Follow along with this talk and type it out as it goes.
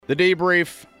The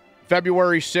Debrief,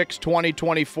 February 6,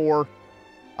 2024.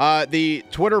 The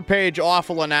Twitter page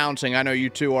Awful Announcing, I know you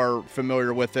two are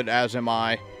familiar with it, as am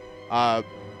I.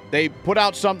 They put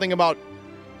out something about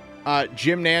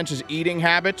Jim Nantz's eating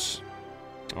habits.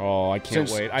 Oh, I can't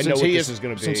wait. I know what this is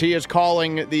going to be. Since he is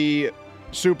calling the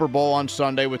Super Bowl on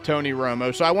Sunday with Tony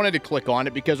Romo. So I wanted to click on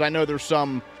it because I know there's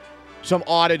some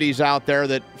oddities out there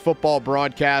that football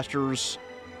broadcasters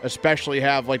especially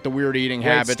have, like the weird eating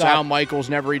habits. Stop. Al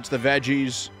Michaels never eats the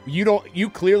veggies. You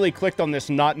clearly clicked on this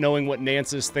not knowing what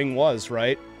Nantz's thing was,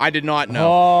 right? I did not know.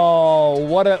 Oh,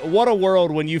 what a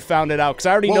world when you found it out, because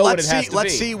I already know what it has to be.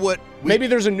 Let's see what... Maybe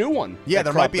there's a new one. Yeah,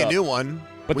 there might be a new one.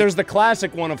 But there's the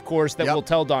classic one, of course, that we'll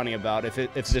tell Donnie about if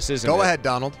this isn't Go ahead,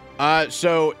 Donald.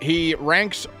 So he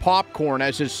ranks popcorn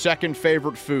as his second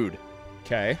favorite food.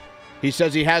 Okay. He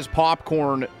says he has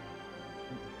popcorn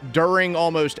during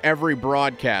almost every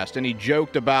broadcast, and he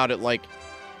joked about it like,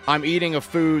 I'm eating a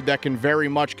food that can very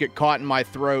much get caught in my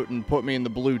throat and put me in the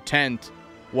blue tent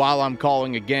while I'm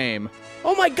calling a game.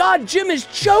 Oh my God, Jim is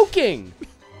choking!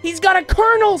 He's got a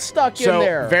kernel stuck in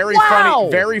there. Very funny.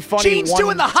 Gene's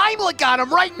doing the Heimlich on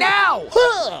him right now.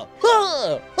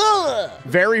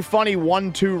 Very funny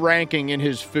 1-2 ranking in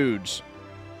his foods.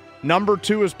 Number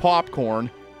 2 is popcorn.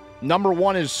 Number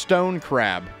 1 is stone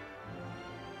crab.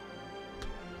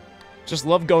 Just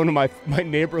love going to my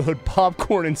neighborhood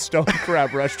popcorn and stone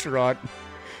crab restaurant.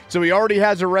 So he already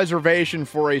has a reservation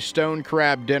for a stone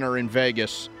crab dinner in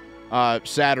Vegas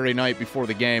Saturday night before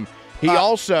the game. He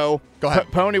also, go ahead.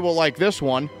 Pony will like this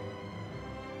one,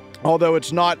 although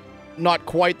it's not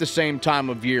quite the same time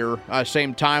of year,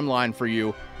 same timeline for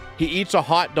you. He eats a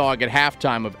hot dog at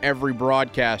halftime of every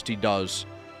broadcast he does.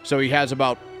 So he has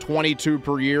about 22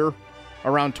 per year,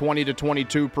 around 20 to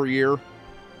 22 per year,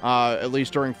 at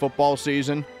least during football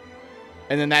season.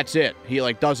 And then that's it. He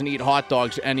doesn't eat hot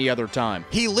dogs any other time.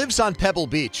 He lives on Pebble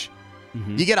Beach.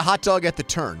 Mm-hmm. You get a hot dog at the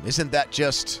turn. Isn't that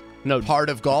just... part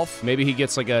of golf? Maybe he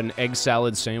gets an egg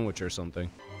salad sandwich or something.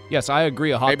 Yes, I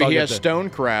agree. A hot dog. Maybe he has stone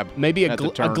crab. Maybe a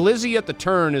glizzy at the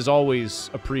turn is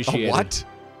always appreciated. A what?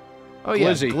 Oh,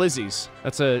 glizzy. Yeah, glizzies.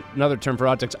 That's another term for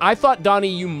hot dogs. I thought, Donnie,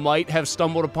 you might have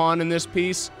stumbled upon in this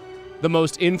piece the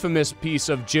most infamous piece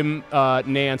of Jim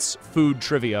Nantz food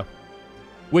trivia,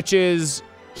 which is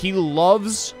he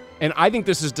loves, and I think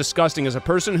this is disgusting, as a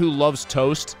person who loves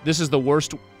toast, this is the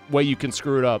worst way you can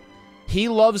screw it up. He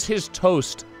loves his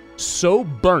toast so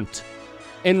burnt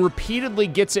and repeatedly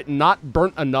gets it not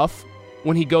burnt enough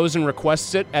when he goes and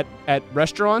requests it at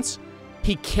restaurants.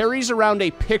 He carries around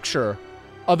a picture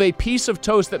of a piece of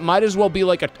toast that might as well be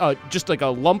just like a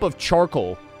lump of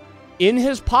charcoal in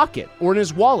his pocket or in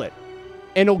his wallet.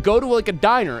 And he'll go to a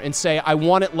diner and say, I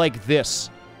want it like this,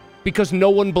 because no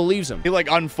one believes him. He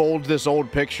unfolds this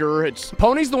old picture.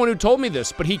 Pony's the one who told me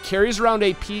this, but he carries around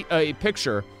a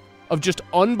picture of just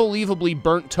unbelievably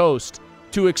burnt toast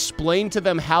to explain to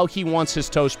them how he wants his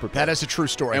toast prepared. That is a true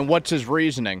story. And what's his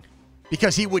reasoning?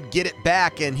 Because he would get it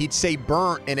back and he'd say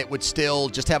burnt and it would still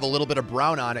just have a little bit of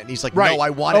brown on it. And he's like, no, I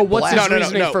want it black. What's his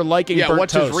reasoning for liking burnt toast?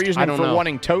 What's his reasoning for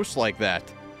wanting toast like that?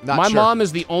 Not sure. Mom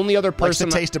is the only other person...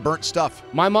 Likes the taste of burnt stuff.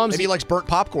 Maybe he likes burnt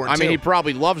popcorn, too. I mean, he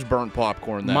probably loves burnt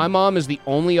popcorn, then. My mom is the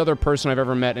only other person I've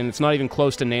ever met, and it's not even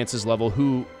close to Nantz's level,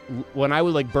 who, when I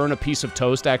would, burn a piece of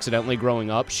toast accidentally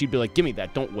growing up, she'd be like, give me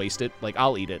that, don't waste it.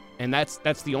 I'll eat it. And that's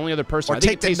the only other person. Or I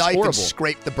think take the knife horrible. And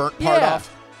scrape the burnt part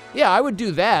off. Yeah, I would do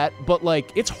that, but,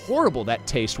 it's horrible, that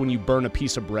taste, when you burn a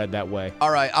piece of bread that way. All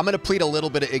right, I'm going to plead a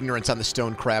little bit of ignorance on the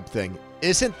stone crab thing.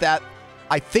 Isn't that...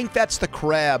 I think that's the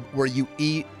crab where you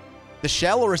eat... the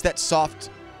shell, or is that soft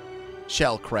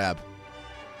shell crab?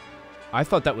 I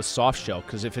thought that was soft shell,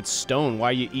 because if it's stone,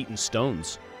 why are you eating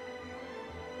stones?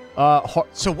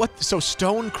 So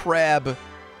stone crab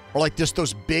are just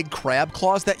those big crab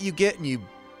claws that you get and you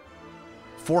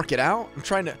fork it out? I'm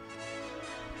trying to...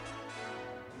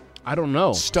 I don't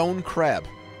know. Stone crab.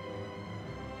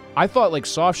 I thought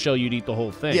soft shell you'd eat the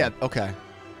whole thing. Yeah, okay.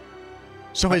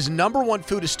 So his number 1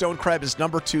 food is stone crab. His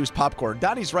number 2 is popcorn.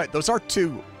 Donnie's right. Those are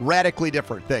 2 radically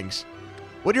different things.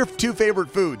 What are your 2 favorite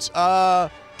foods?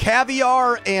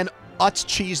 Caviar and Utz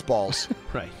cheese balls.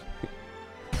 Right.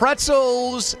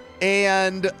 Pretzels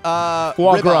and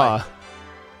foie gras.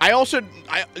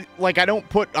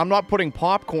 I'm not putting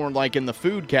popcorn in the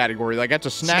food category. That's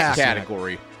a snack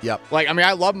category. Yep.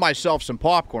 I love myself some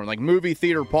popcorn. Movie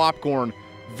theater popcorn,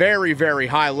 very, very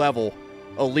high level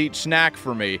elite snack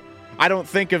for me. I don't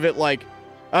think of it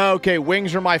okay,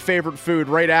 wings are my favorite food.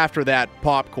 Right after that,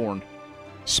 popcorn.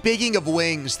 Speaking of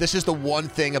wings, this is the one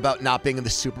thing about not being in the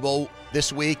Super Bowl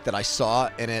this week that I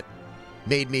saw, and it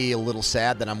made me a little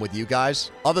sad that I'm with you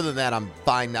guys. Other than that, I'm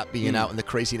fine not being out in the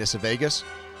craziness of Vegas.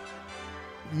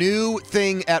 new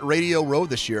thing at Radio Row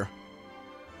this year.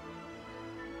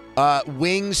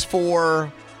 Wings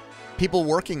for people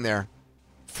working there.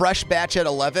 Fresh batch at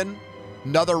 11.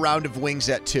 Another round of wings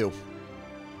at 2.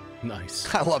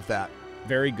 Nice. I love that.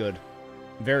 Very good.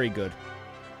 Very good.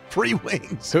 Free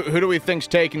wings. Who do we think's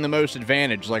taking the most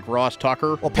advantage? Like Ross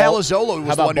Tucker? Well, Palazzolo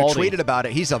was the one who Baldy? tweeted about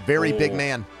it. He's a very big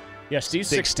man. Yeah, Steve's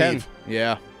Big 6'10". Steve.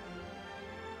 Yeah.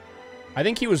 I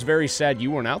think he was very sad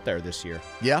you weren't out there this year.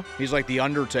 Yeah? He's like the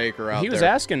Undertaker out there. He was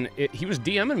asking, he was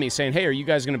DMing me saying, hey, are you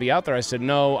guys going to be out there? I said,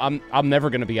 no, I'm never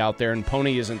going to be out there, and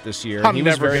Pony isn't this year. I'm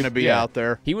never going to be out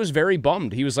there. He was very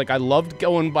bummed. He was like, I loved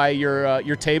going by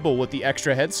your table with the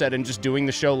extra headset and just doing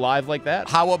the show live like that.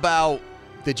 How about,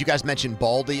 did you guys mention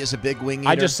Baldy as a big wing eater?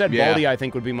 I just said Baldy, I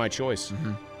think, would be my choice.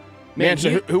 Mm-hmm. Man,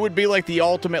 so who would be like the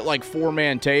ultimate like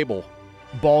 4-man table?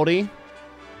 Baldy.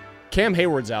 Cam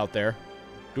Hayward's out there.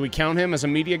 Do we count him as a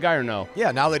media guy or no?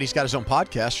 Yeah, now that he's got his own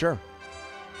podcast, sure.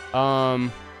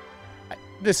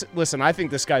 Listen, I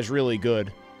think this guy's really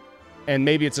good. And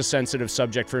maybe it's a sensitive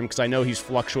subject for him because I know he's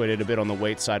fluctuated a bit on the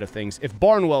weight side of things. If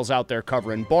Barnwell's out there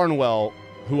covering, Barnwell,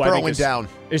 who I think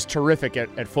is terrific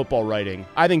at football writing,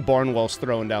 I think Barnwell's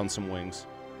throwing down some wings.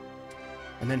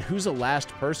 And then who's the last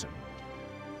person?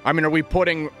 I mean, are we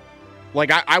putting... Like,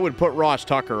 I would put Ross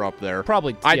Tucker up there.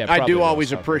 Probably. I do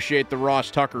always appreciate the Ross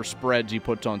Tucker spreads he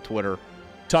puts on Twitter.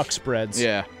 Tuck spreads.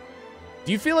 Yeah.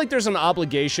 Do you feel like there's an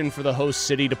obligation for the host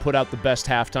city to put out the best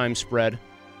halftime spread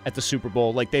at the Super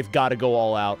Bowl? Like, they've got to go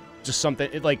all out. Just something,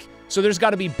 so there's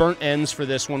got to be burnt ends for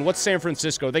this one. What's San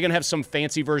Francisco? Are they going to have some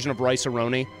fancy version of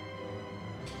Rice-A-Roni?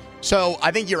 So,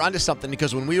 I think you're onto something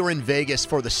because when we were in Vegas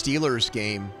for the Steelers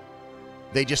game,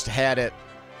 they just had it,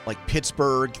 like,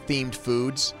 Pittsburgh-themed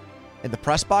foods. In the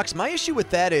press box, my issue with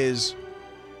that is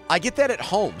I get that at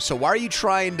home. So why are you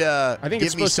trying to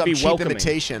give me some cheap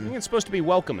imitation? I think it's supposed to be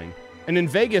welcoming. And in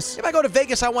Vegas... If I go to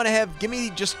Vegas, I want to give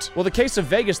me just... Well, the case of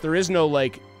Vegas, there is no,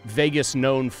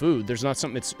 Vegas-known food. There's not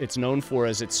something it's known for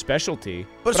as its specialty.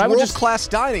 But it's world-class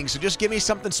dining, so just give me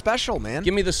something special, man.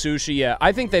 Give me the sushi, yeah.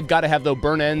 I think they've got to have,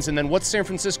 burnt ends. And then what's San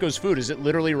Francisco's food? Is it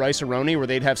literally Rice-A-Roni, where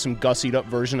they'd have some gussied-up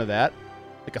version of that?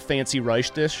 Like a fancy rice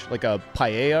dish? Like a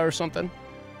paella or something?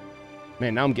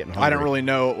 Man, now I'm getting hungry. I don't really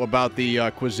know about the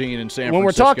cuisine in San Francisco. When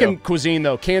we're talking cuisine,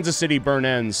 though, Kansas City burnt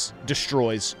ends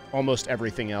destroys almost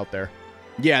everything out there.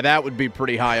 Yeah, that would be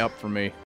pretty high up for me.